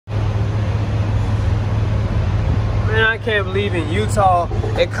can't believe in Utah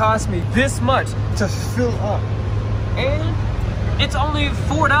it cost me this much to fill up. And it's only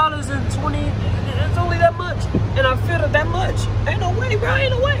 $4.20. It's only that much. And I filled it that much. Ain't no way, bro.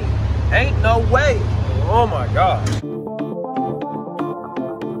 Ain't no way. Ain't no way. Oh my God.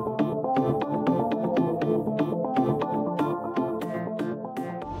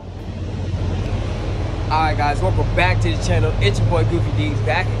 Alright guys, welcome back to the channel. It's your boy Goofy D's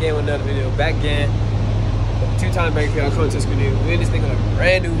back again with another video. Back again. Two-time break here. I'll come to this video. We're this thing on a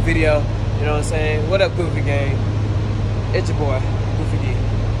brand new video. You know what I'm saying? What up, Goofy Gang? It's your boy, Goofy D.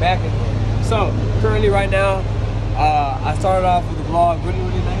 Back again. So, currently right now, I started off with the vlog really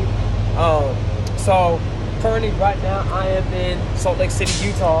late. So, currently right now, I am in Salt Lake City,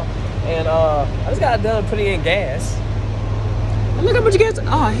 Utah. And I just got done putting in gas. And look how much gas.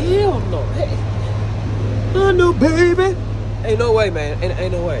 Oh, hell no. Hey. Oh no, baby. Ain't no way, man.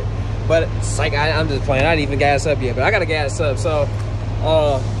 Ain't no way. But it's like I'm just playing. I didn't even gas up yet, but I gotta gas up. So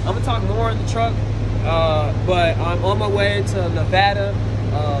I'm gonna talk more in the truck. But I'm on my way to Nevada,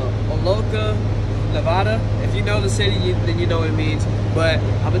 Oregan, Nevada. If you know the city, then you know what it means. But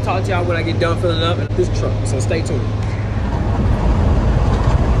I'm gonna talk to y'all when I get done filling up in this truck. So stay tuned.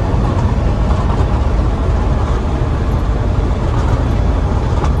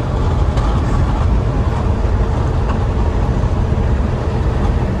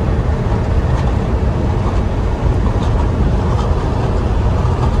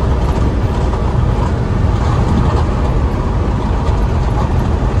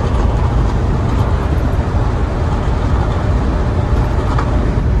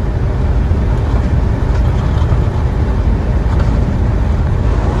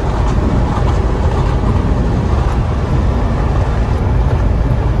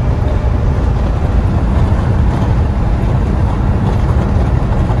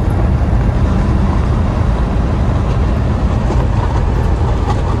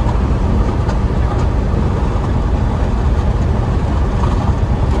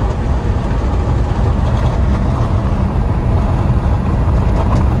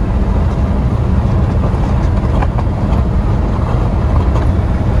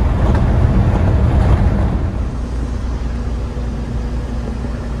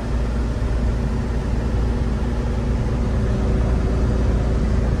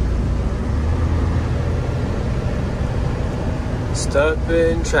 Stuck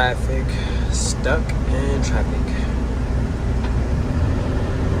in traffic. Stuck in traffic.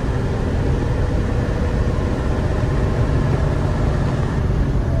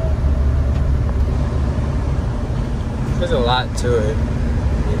 There's a lot to it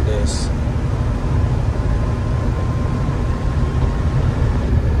in this.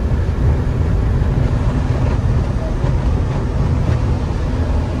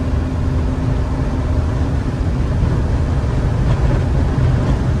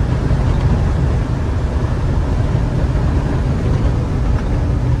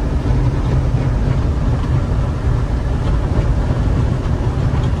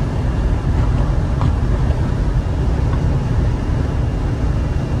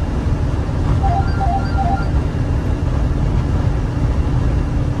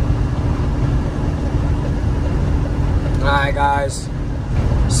 Alright guys,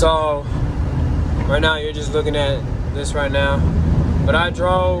 so right now you're just looking at this right now, but I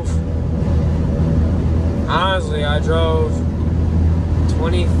drove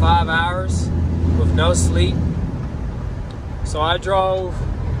 25 hours with no sleep. So I drove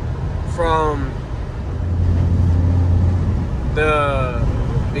from the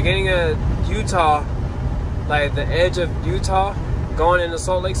beginning of Utah, like the edge of Utah, going into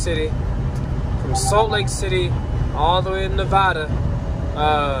Salt Lake City, from Salt Lake City all the way to Nevada,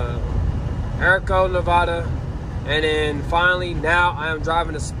 Oregan, Nevada, and then finally now I am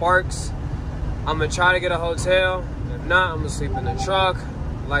driving to Sparks. I'm gonna try to get a hotel. If not, I'm gonna sleep in the truck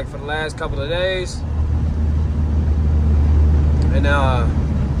like for the last couple of days. And I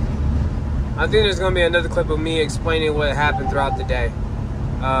think there's gonna be another clip of me explaining what happened throughout the day.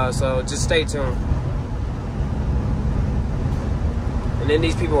 So just stay tuned. And then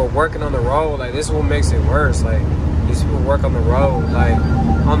these people are working on the road. Like, this is what makes it worse. Like, these people work on the road, like,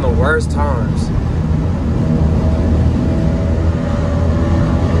 on the worst times.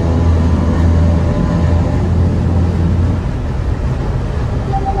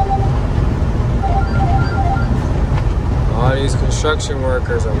 All these construction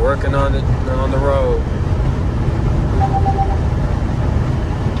workers are working on the road.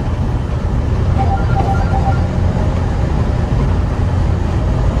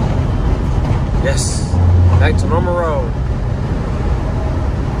 Yes, back to normal road.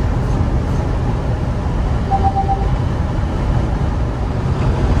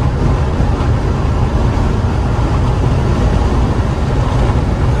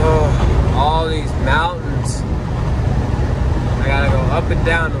 up and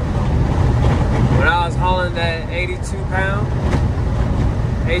down them. When I was hauling that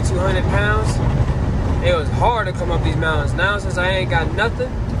 8,200 pounds, it was hard to come up these mountains. Now since I ain't got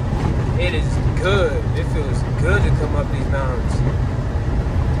nothing, it is good. It feels good to come up these mountains.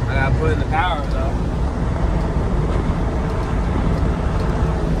 I gotta put in the power though.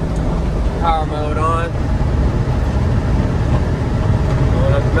 Power mode on.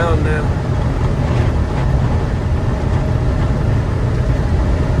 Going up the mountain now.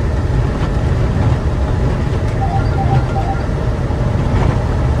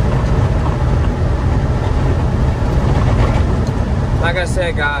 Like I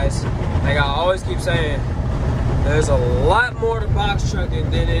said, guys, like I always keep saying, there's a lot more to box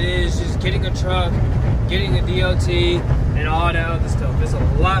trucking than it is just getting a truck, getting a DOT, and all that other stuff. There's a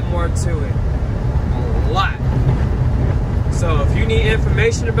lot more to it. A lot. So if you need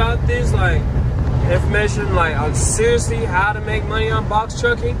information about this, like information like on seriously how to make money on box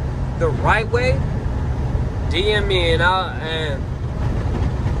trucking the right way, DM me and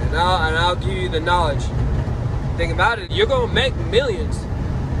I'll give you the knowledge. Think about it, you're gonna make millions.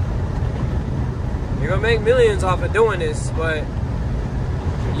 You're gonna make millions off of doing this, but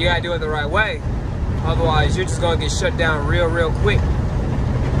you gotta do it the right way. Otherwise, you're just gonna get shut down real quick.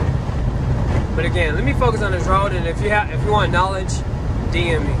 But again, let me focus on this road, and if you want knowledge,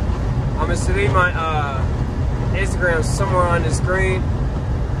 DM me. I'm gonna leave my Instagram somewhere on the screen,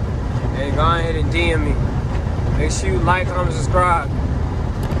 and go ahead and DM me. Make sure you like, comment, subscribe.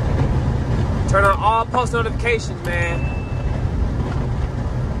 Turn on all post notifications, man.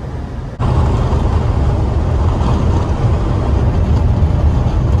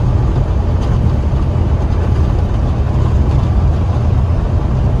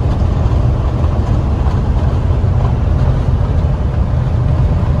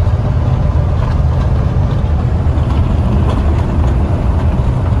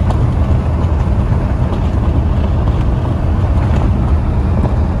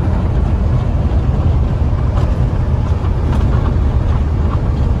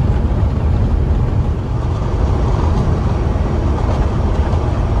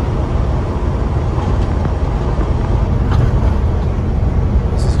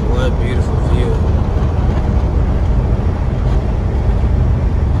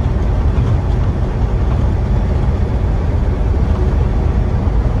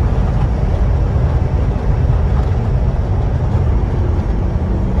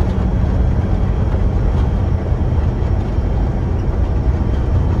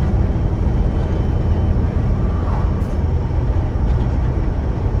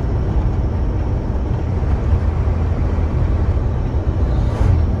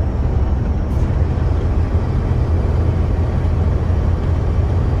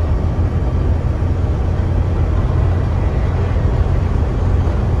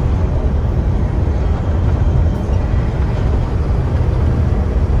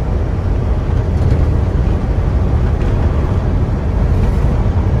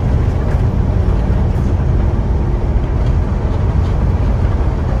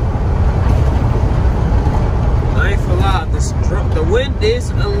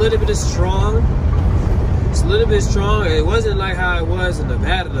 Strong. It's a little bit strong. It wasn't like how it was in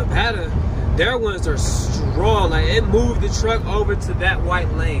Nevada. Nevada, their ones are strong. Like it moved the truck over to that white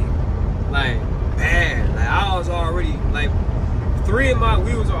lane. Like bad. Like I was already like 3 of my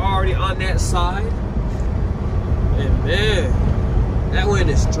wheels are already on that side. And man, that wind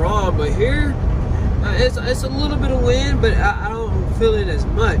is strong. But here, it's a little bit of wind, but I don't feel it as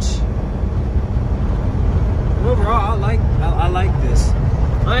much. Overall, I like this.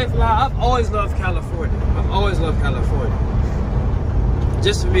 I ain't gonna lie, I've always loved California. I've always loved California.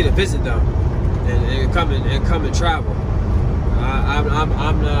 Just for me to visit them and come and travel. I'm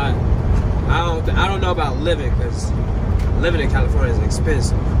not. I don't know about living, because living in California is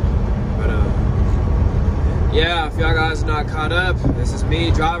expensive. But yeah, if y'all guys are not caught up, this is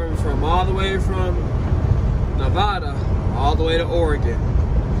me driving from all the way from Nevada all the way to Oregon.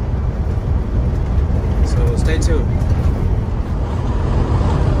 So stay tuned.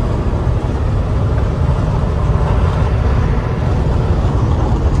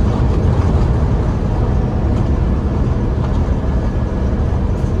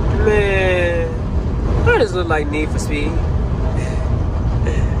 Look like Need for Speed.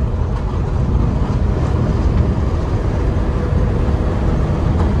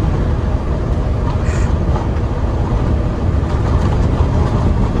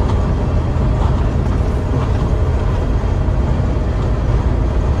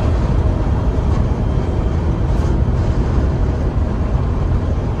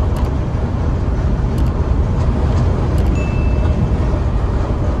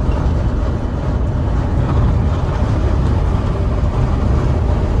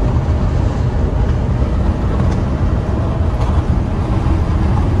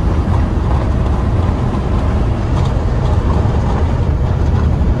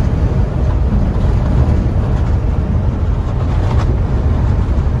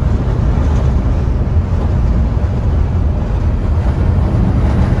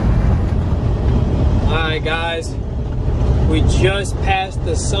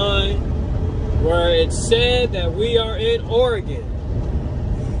 sign where it said that we are in Oregon.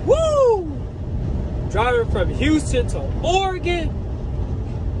 Woo! Driving from Houston to Oregon.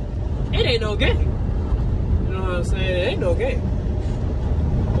 It ain't no game. You know what I'm saying? It ain't no game.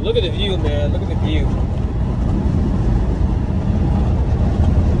 But look at the view, man. Look at the view.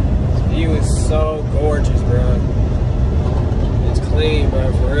 This view is so gorgeous, bro. It's clean,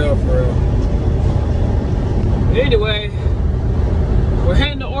 bro. For real, for real. But anyway, we're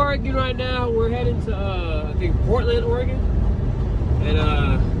heading to Oregon right now. We're heading to, I think, Portland, Oregon. And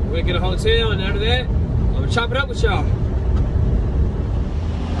we're gonna get a hotel, and after that, I'm gonna chop it up with y'all.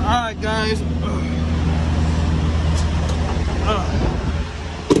 Alright, guys.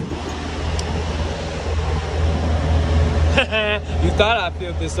 You thought I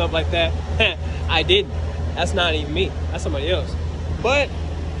filled this up like that. I didn't. That's not even me. That's somebody else. But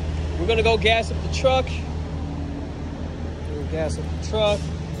we're gonna go gas up the truck. Gas up the truck.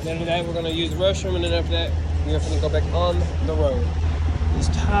 And then after that, we're gonna use the restroom, and then after that, we're gonna go back on the road. This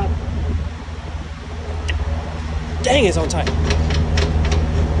top. Dang, it's on tight.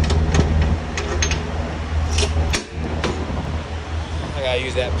 I gotta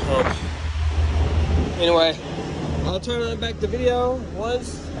use that pump. Anyway, I'll turn on back the video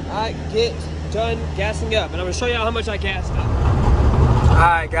once I get done gassing up, and I'm gonna show y'all how much I gassed up. All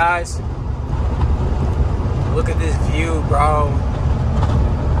right, guys. Look at this view, bro.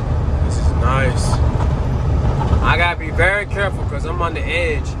 This is nice. I gotta be very careful because I'm on the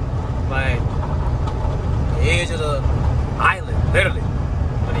edge, like the edge of the island, literally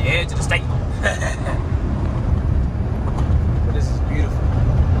on the edge of the state. But this is beautiful,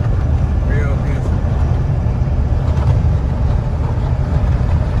 real beautiful.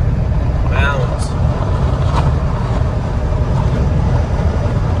 Mountains.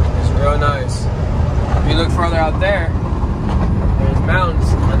 It's real nice. If you look further out there, there's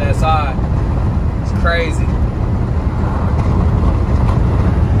mountains on that side. It's crazy.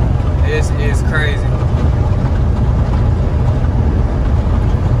 This is crazy.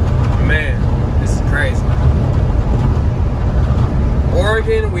 Man, this is crazy.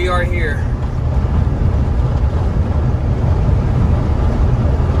 Oregon, we are here.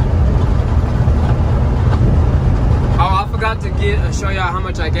 Oh, I forgot to show y'all how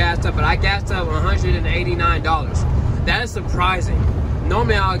much I gassed up, but I gassed up $189. That is surprising.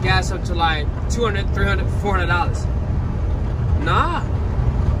 Normally I'll gas up to like $200, $300, $400. Nah.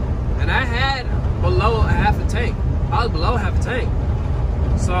 And I had below half a tank. I was below half a tank.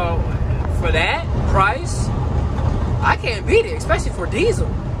 So for that price, I can't beat it, especially for diesel.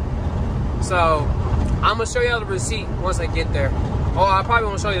 So I'm gonna show y'all the receipt once I get there. Oh, I probably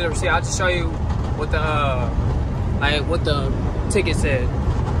won't show you the receipt. I'll just show you what the what the ticket said.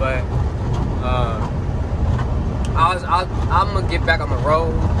 But I'm gonna get back on the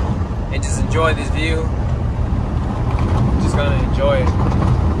road and just enjoy this view. Just gonna enjoy it.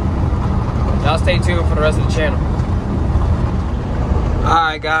 Y'all stay tuned for the rest of the channel.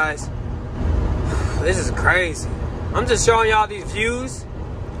 Alright, guys. This is crazy. I'm just showing y'all these views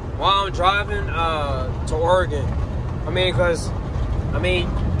while I'm driving to Oregon.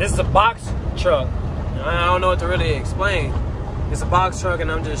 This is a box truck. I don't know what to really explain. It's a box truck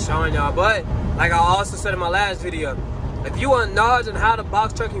and I'm just showing y'all. But like I also said in my last video, if you want knowledge on how the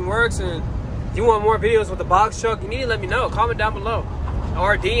box trucking works and if you want more videos with the box truck, you need to let me know. Comment down below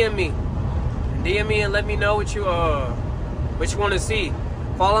or DM me. DM me and let me know what you want to see.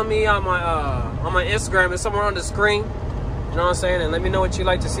 Follow me on my Instagram. It's somewhere on the screen. You know what I'm saying? And let me know what you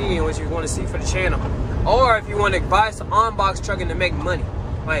like to see and what you want to see for the channel. Or if you want advice on box trucking to make money,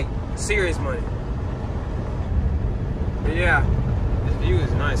 like serious money. But yeah, this view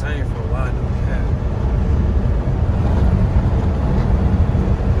is nice. I ain't for a while though.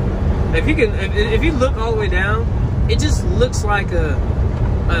 If you look all the way down, it just looks like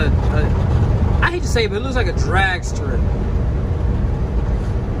I hate to say it, but it looks like a drag strip.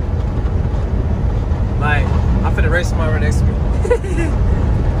 Like, I'm finna race somebody right next to me.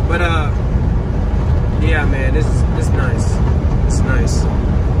 But yeah, man, this is nice. It's nice.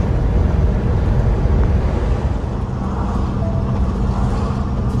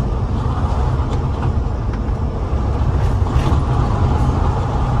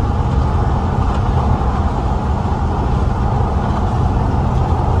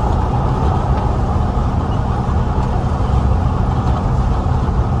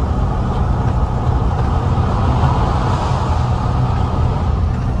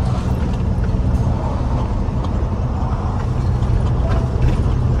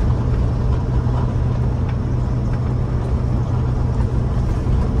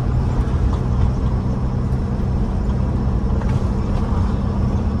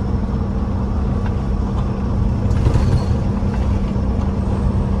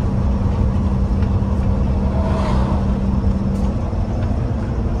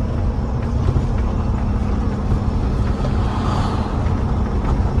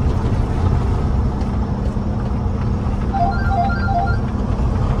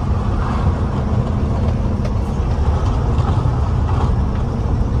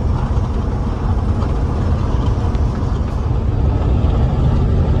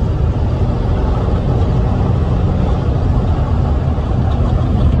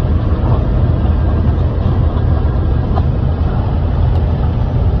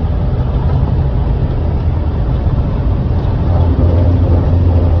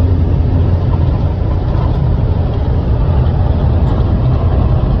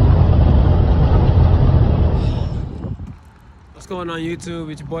 on YouTube?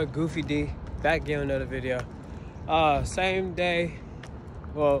 It's your boy Goofy D, back again with another video. Same day,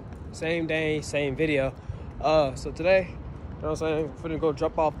 same video. So today, you know what I'm saying, I'm finna go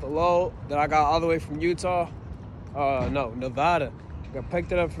drop off the load that I got all the way from Utah. No, Nevada. I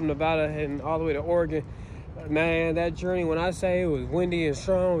picked it up from Nevada heading all the way to Oregon. Man, that journey, when I say it was windy and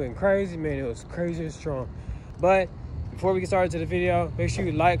strong and crazy, man, it was crazy and strong. But before we get started to the video, make sure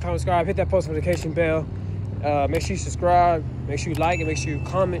you like, comment, subscribe, hit that post notification bell. Make sure you subscribe, make sure you like it, make sure you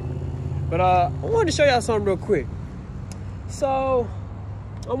comment. But I wanted to show y'all something real quick. So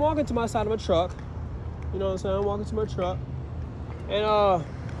I'm walking to my side of my truck. You know what I'm saying? I'm walking to my truck. And you know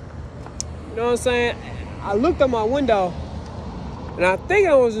what I'm saying? I looked out my window and I think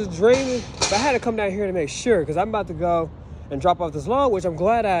I was just dreaming, but I had to come down here to make sure because I'm about to go and drop off this load, which I'm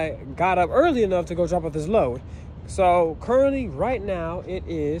glad I got up early enough to go drop off this load. So currently, right now, it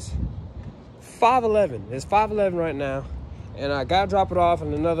is 5:11. It's 5:11 right now, and I gotta drop it off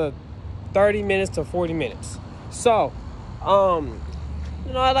in another 30 minutes to 40 minutes. So, you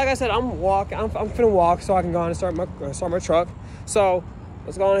know, like I said, I'm finna walk so I can go on and start my truck. So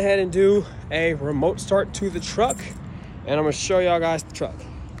let's go on ahead and do a remote start to the truck, and I'm gonna show y'all guys the truck.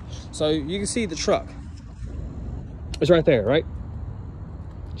 So you can see the truck. It's right there, right?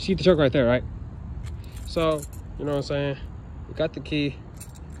 You see the truck right there, right? So, you know what I'm saying? We got the key.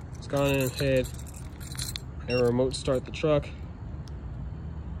 Let's go on ahead and remote start the truck.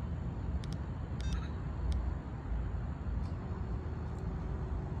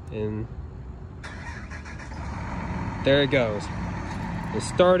 And there it goes. It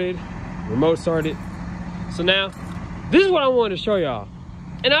started, remote started. So now, this is what I wanted to show y'all.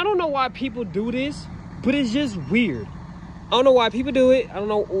 And I don't know why people do this, but it's just weird. I don't know why people do it. I don't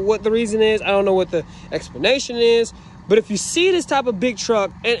know what the reason is. I don't know what the explanation is. But if you see this type of big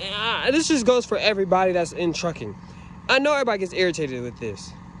truck, and this just goes for everybody that's in trucking. I know everybody gets irritated with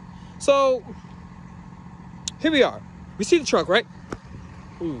this. So, here we are. We see the truck, right?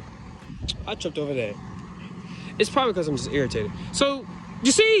 Ooh, I tripped over that. It's probably because I'm just irritated. So,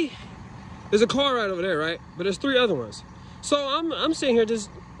 you see, there's a car right over there, right? But there's 3 other ones. So, I'm sitting here just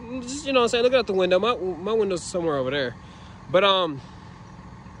you know what I'm saying, looking out the window. My window's somewhere over there. But,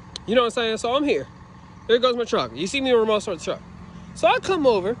 you know what I'm saying? So, I'm here. There goes my truck. You see me remote start the truck. So I come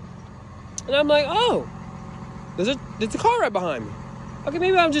over, and I'm like, oh, there's a car right behind me. Okay,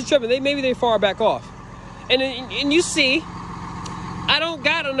 maybe I'm just tripping. Maybe they far back off. And you see, I don't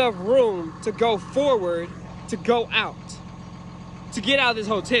got enough room to go forward to go out, to get out of this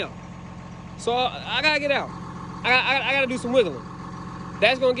hotel. So I gotta get out. I gotta do some wiggling.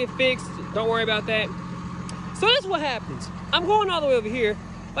 That's gonna get fixed. Don't worry about that. So that's what happens. I'm going all the way over here.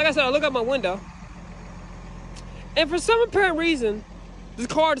 Like I said, I look out my window. And for some apparent reason, this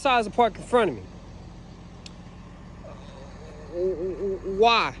car decides to park in front of me.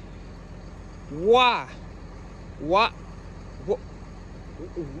 Why? Why? Why?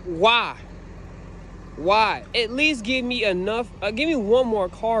 Why? Why? At least give me enough. Give me one more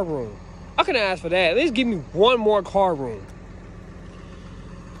car room. I couldn't ask for that. At least give me one more car room.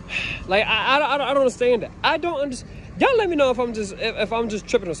 Like I don't understand that. I don't understand. Y'all let me know if I'm just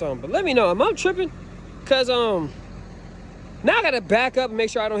tripping or something. But let me know. Am I tripping? Cause now I gotta back up and make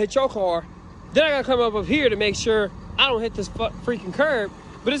sure I don't hit your car. Then I gotta come up here to make sure I don't hit this freaking curb.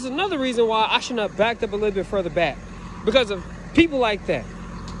 But it's another reason why I shouldn't have backed up a little bit further back, because of people like that.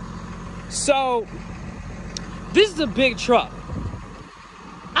 So this is a big truck.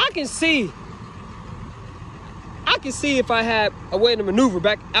 I can see if I had a way to maneuver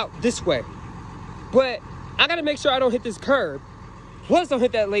back out this way, but I gotta make sure I don't hit this curb. Plus, don't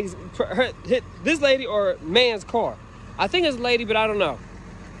hit that hit this lady or man's car. I think it's a lady, but I don't know.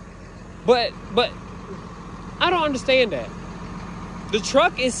 But I don't understand that. The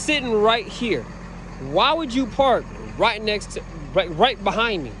truck is sitting right here. Why would you park right next to, right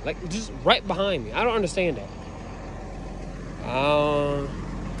behind me? Like, just right behind me. I don't understand that.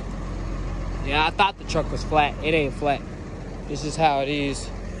 Yeah, I thought the truck was flat. It ain't flat. It's just how it is.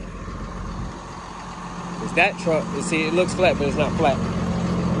 It's that truck. You see, it looks flat, but it's not flat.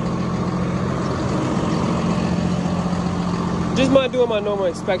 Just mind doing my normal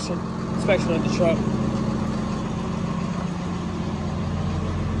inspection of the truck.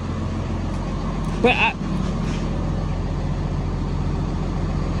 But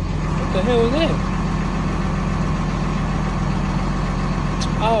what the hell was that?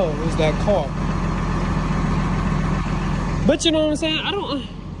 Oh, it was that car. But you know what I'm saying?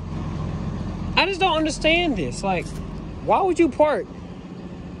 I just don't understand this. Like, why would you park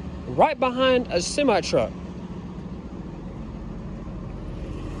right behind a semi truck?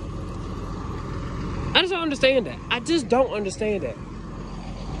 I just don't understand that. I just don't understand that.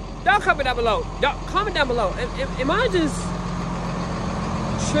 Y'all comment down below. Y'all comment down below. Am I just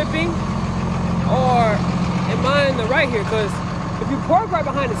tripping, or am I in the right here? Because if you park right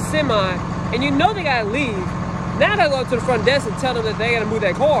behind a semi and you know they gotta leave, now they go to the front desk and tell them that they gotta move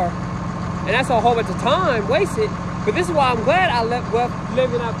that car, and that's a whole bunch of time wasted. But this is why I'm glad I left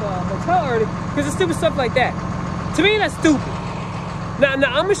living at the hotel early, because it's stupid stuff like that. To me, that's stupid. Now I'm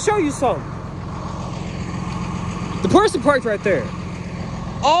gonna show you something. The person parked right there.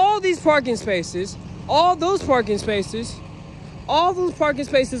 All these parking spaces, all those parking spaces, all those parking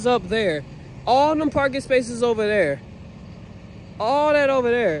spaces up there, all them parking spaces over there, all that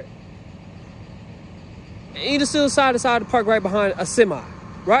over there. And you just still decide to park right behind a semi.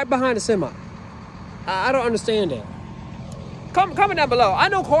 Right behind a semi. I don't understand that. Comment down below. I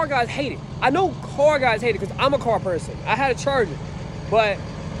know car guys hate it. I know car guys hate it because I'm a car person. I had a Charger. But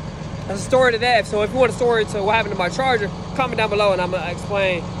there's a story to that. So if you want a story to what happened to my Charger, comment down below and I'm going to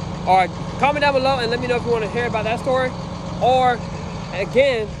explain. Or comment down below and let me know if you want to hear about that story. Or,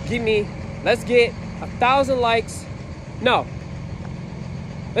 again, let's get 1,000 likes. No.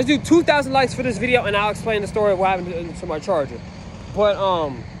 Let's do 2,000 likes for this video and I'll explain the story of what happened to my Charger. But,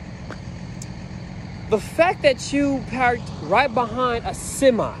 the fact that you parked right behind a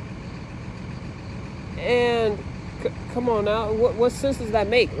semi, and come on now, what sense does that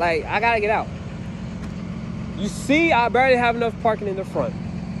make? Like, I gotta get out. You see, I barely have enough parking in the front.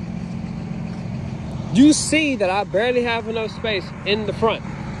 You see that I barely have enough space in the front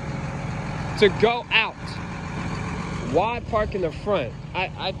to go out. Why park in the front?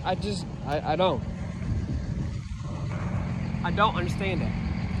 I don't understand that.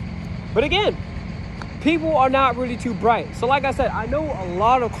 But again, people are not really too bright. So like I said, I know a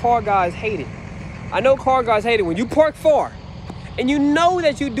lot of car guys hate it. I know car guys hate it when you park far and you know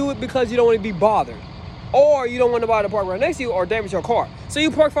that you do it because you don't want to be bothered, or you don't want nobody to park right next to you or damage your car. So you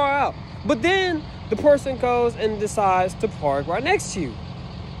park far out. But then the person goes and decides to park right next to you.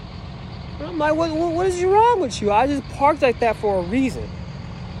 And I'm like, what is wrong with you? I just parked like that for a reason.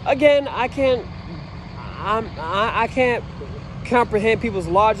 Again, I can't comprehend people's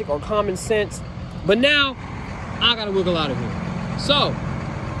logic or common sense. But now, I gotta wiggle out of here. So,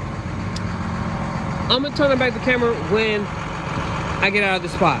 I'm gonna turn back the camera when I get out of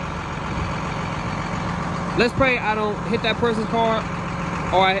this spot. Let's pray I don't hit that person's car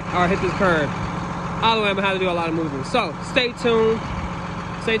or hit this curb. Either way, I'm gonna have to do a lot of moving. So, stay tuned.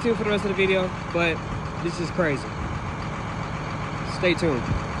 Stay tuned for the rest of the video, but this is crazy. Stay tuned.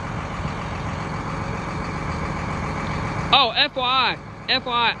 Oh, FYI,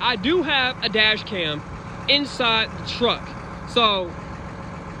 I do have a dash cam inside the truck. So,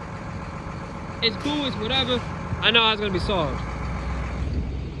 it's cool, it's whatever. I know how it's gonna be solved.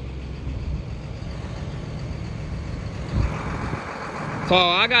 So,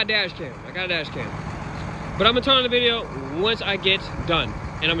 I got a dash cam. But I'm gonna turn on the video once I get done.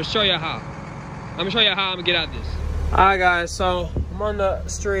 And I'm gonna show you how. I'm gonna get out of this. Alright guys, so I'm on the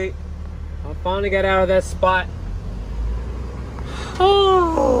street. I finally got out of that spot.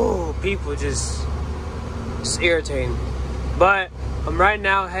 Oh, people just irritating. But I'm right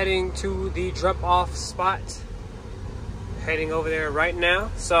now heading to the drop-off spot. Heading over there right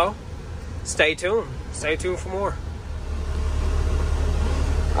now. So stay tuned. Stay tuned for more.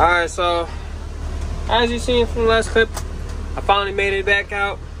 Alright, so as you seen from the last clip, I finally made it back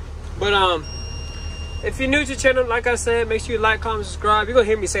out. But if you're new to the channel, like I said, make sure you like, comment, subscribe. You're gonna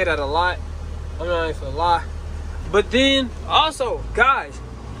hear me say that a lot. I'm not even gonna lie. But then also, guys,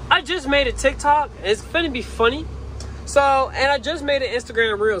 I just made a TikTok. It's gonna be funny. So, and I just made an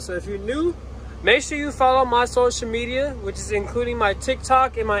Instagram reel. So if you're new, make sure you follow my social media, which is including my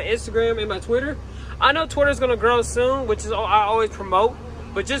TikTok and my Instagram and my Twitter. I know Twitter's gonna grow soon, which is I always promote.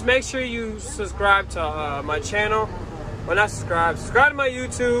 But just make sure you subscribe to my channel. Well, not subscribe to my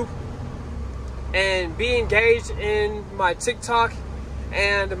YouTube, and be engaged in my TikTok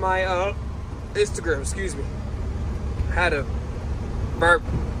and my Instagram. Excuse me. I had a burp,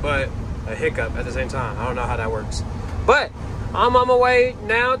 but a hiccup at the same time. I don't know how that works. But I'm on my way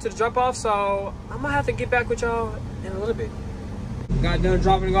now to the drop off, so I'm gonna have to get back with y'all in a little bit. Got done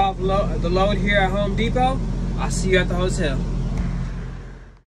dropping off the load here at Home Depot. I'll see you at the hotel.